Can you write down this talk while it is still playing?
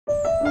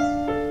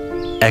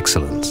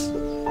Excellence.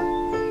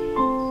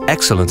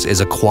 Excellence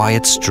is a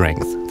quiet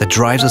strength that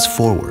drives us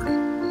forward.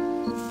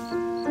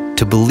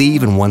 To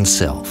believe in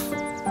oneself,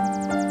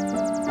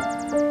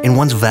 in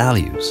one's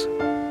values.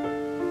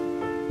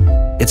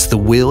 It's the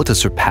will to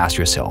surpass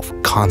yourself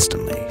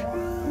constantly.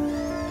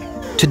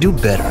 To do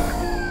better,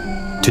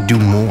 to do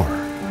more.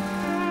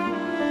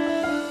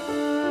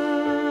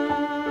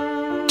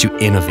 To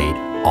innovate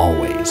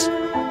always.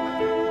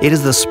 It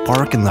is the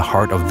spark in the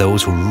heart of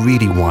those who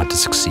really want to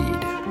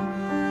succeed.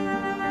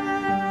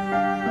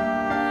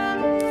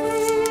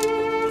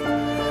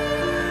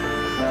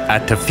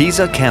 At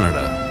Tafisa,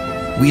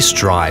 Canada, we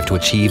strive to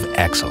achieve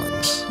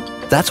excellence.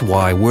 That's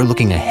why we're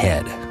looking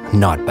ahead,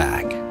 not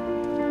back.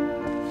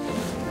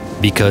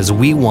 Because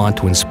we want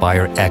to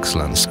inspire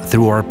excellence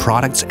through our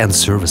products and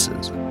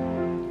services.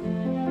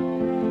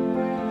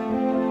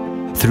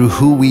 Through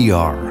who we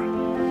are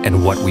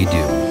and what we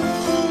do.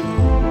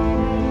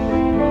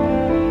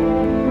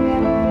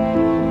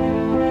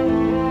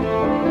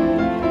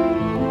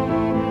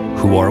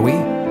 Who are we?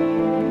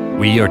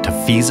 We are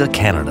Tafisa,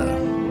 Canada,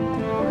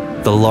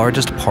 the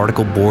largest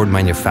particle board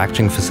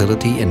manufacturing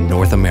facility in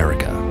North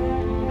America.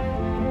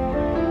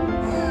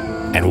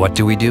 And what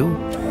do?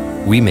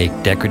 We make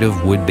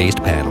decorative wood-based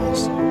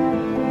panels.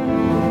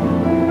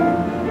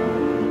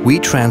 We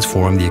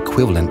transform the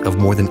equivalent of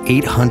more than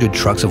 800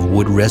 trucks of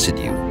wood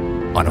residue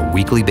on a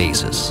weekly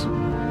basis.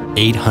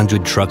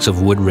 800 trucks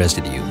of wood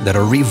residue that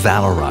are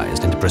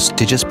revalorized into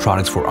prestigious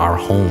products for our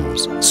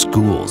homes,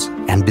 schools,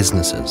 and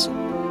businesses.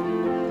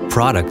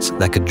 Products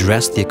that could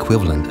dress the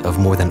equivalent of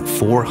more than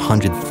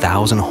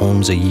 400,000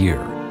 homes a year.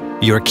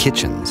 Your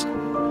kitchens,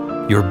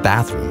 your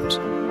bathrooms,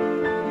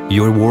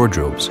 your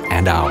wardrobes,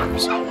 and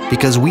ours.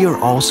 Because we are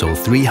also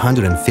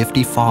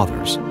 350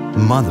 fathers,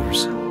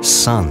 mothers,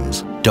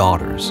 sons,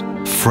 daughters,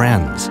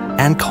 friends,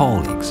 and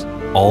colleagues,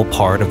 all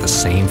part of the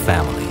same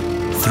family.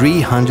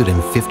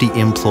 350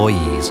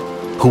 employees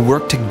who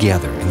work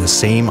together in the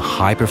same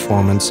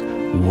high-performance,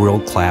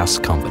 world-class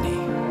company.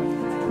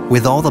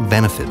 With all the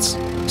benefits,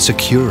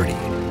 security,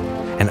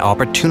 and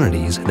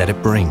opportunities that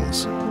it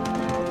brings.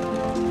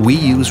 We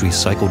use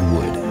recycled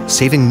wood,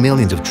 saving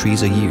millions of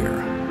trees a year.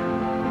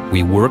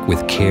 We work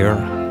with care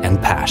and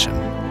passion.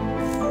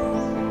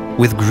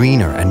 With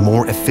greener and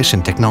more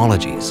efficient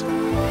technologies.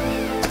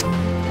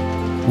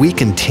 We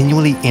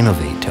continually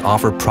innovate to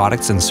offer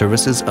products and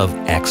services of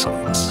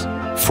excellence.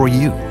 For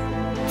you,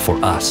 for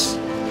us,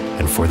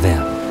 and for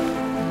them.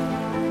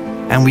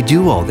 And we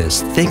do all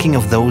this thinking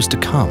of those to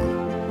come,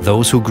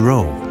 those who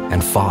grow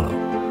and follow.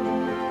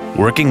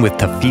 Working with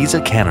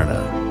Tafisa,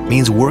 Canada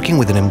means working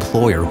with an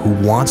employer who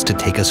wants to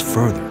take us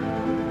further.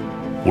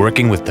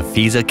 Working with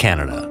Tafisa,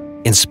 Canada.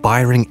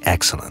 Inspiring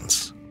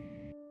excellence.